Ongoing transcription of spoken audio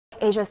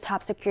Asia's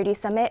top security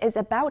summit is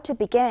about to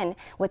begin,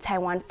 with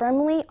Taiwan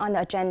firmly on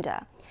the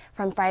agenda.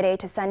 From Friday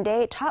to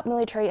Sunday, top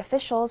military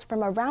officials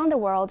from around the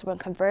world will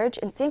converge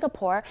in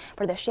Singapore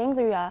for the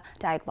Shangri-la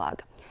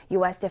Dialogue.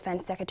 U.S.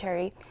 Defense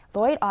Secretary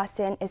Lloyd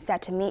Austin is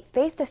set to meet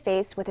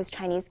face-to-face with his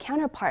Chinese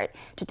counterpart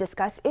to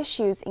discuss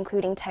issues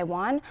including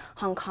Taiwan,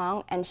 Hong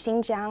Kong, and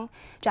Xinjiang.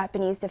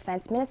 Japanese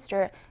Defense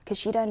Minister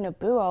Kishi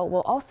Nobuo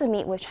will also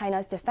meet with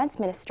China's Defense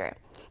Minister.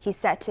 He's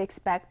set to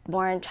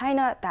warn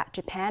China that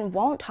Japan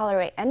won't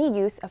tolerate any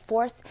use of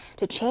force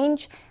to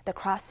change the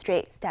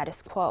cross-strait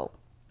status quo.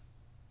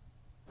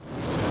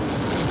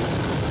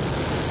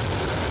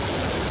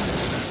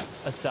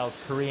 A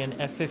South Korean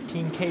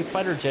F-15K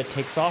fighter jet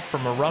takes off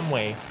from a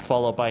runway,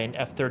 followed by an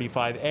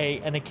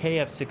F-35A and a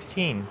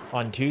KF-16.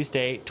 On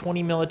Tuesday,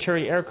 20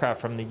 military aircraft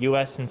from the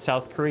U.S. and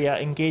South Korea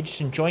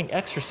engaged in joint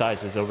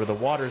exercises over the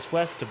waters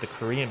west of the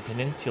Korean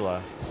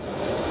peninsula.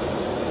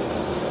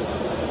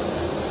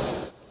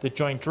 The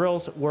joint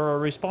drills were a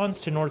response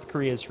to North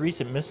Korea's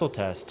recent missile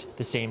test.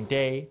 The same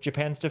day,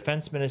 Japan's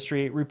defense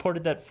ministry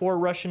reported that 4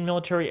 Russian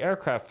military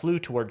aircraft flew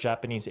toward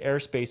Japanese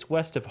airspace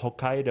west of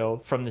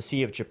Hokkaido from the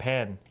Sea of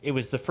Japan. It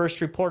was the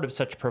first report of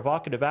such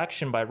provocative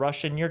action by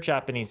Russia near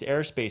Japanese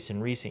airspace in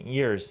recent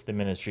years, the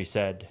ministry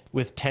said.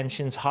 With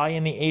tensions high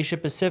in the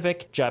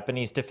Asia-Pacific,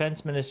 Japanese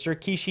Defense Minister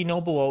Kishi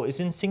Nobuo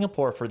is in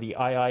Singapore for the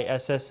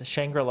IISS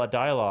Shangri-la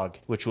Dialogue,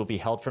 which will be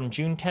held from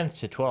June 10th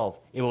to 12th.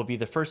 It will be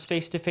the first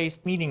face-to-face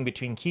meeting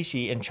between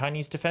Kishi and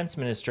Chinese Defense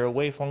Minister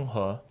Wei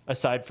Fenghe.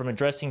 Aside from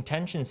addressing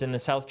tensions in the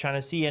South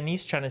China Sea and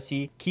East China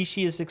Sea,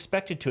 Kishi is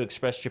expected to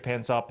express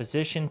Japan's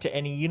opposition to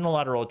any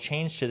unilateral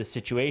change to the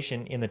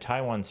situation in the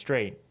Taiwan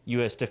Strait.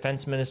 U.S.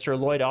 Defense Minister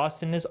Lloyd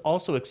Austin is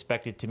also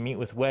expected to meet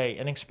with Wei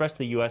and express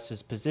the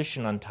U.S.'s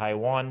position on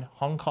Taiwan,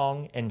 Hong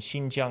Kong, and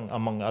Xinjiang,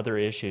 among other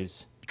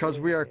issues. Because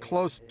we are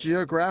close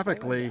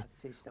geographically,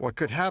 what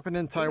could happen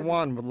in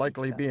Taiwan would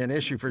likely be an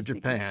issue for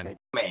Japan.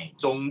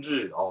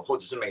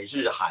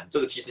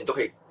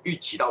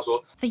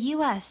 The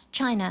U.S.,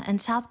 China,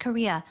 and South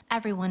Korea,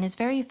 everyone is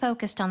very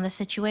focused on the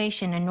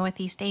situation in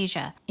Northeast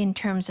Asia in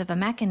terms of a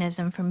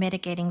mechanism for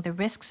mitigating the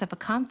risks of a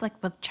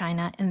conflict with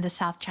China in the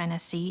South China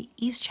Sea,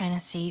 East China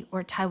Sea,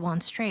 or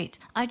Taiwan Strait.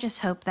 I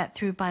just hope that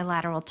through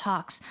bilateral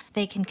talks,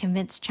 they can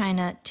convince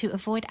China to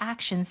avoid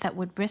actions that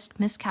would risk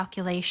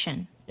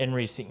miscalculation. In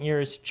recent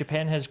years,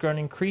 Japan has grown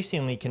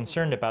increasingly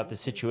concerned about the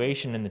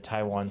situation in the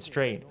Taiwan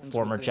Strait.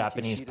 Former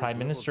Japanese Prime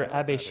Minister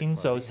Abe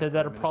Shinzo said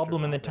that a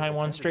problem in the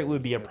Taiwan Strait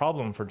would be a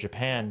problem for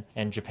Japan,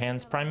 and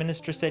Japan's Prime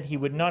Minister said he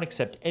would not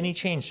accept any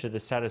change to the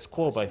status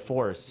quo by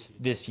force.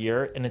 This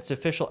year, in its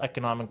official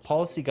economic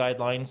policy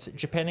guidelines,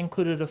 Japan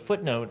included a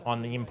footnote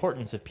on the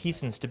importance of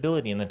peace and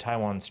stability in the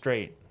Taiwan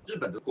Strait.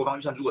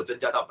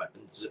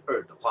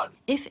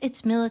 If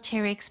its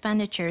military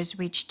expenditures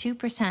reach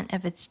 2%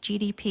 of its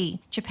GDP,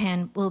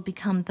 Japan will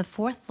become the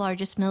 4th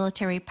largest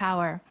military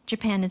power.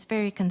 Japan is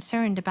very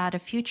concerned about a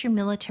future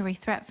military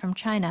threat from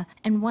China,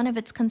 and one of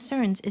its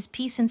concerns is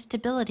peace and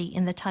stability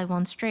in the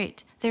Taiwan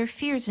Strait. There are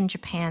fears in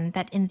Japan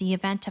that in the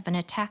event of an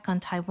attack on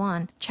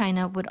Taiwan,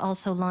 China would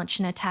also launch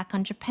an attack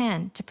on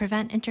Japan to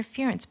prevent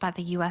interference by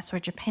the U.S. or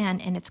Japan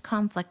in its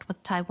conflict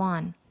with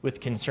Taiwan. With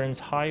concerns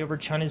high over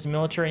China's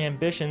military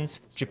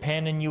ambitions,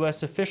 Japan and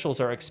U.S. officials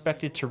are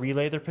expected to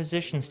relay their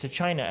positions to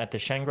China at the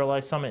Shangri-La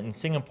Summit in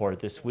Singapore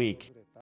this week.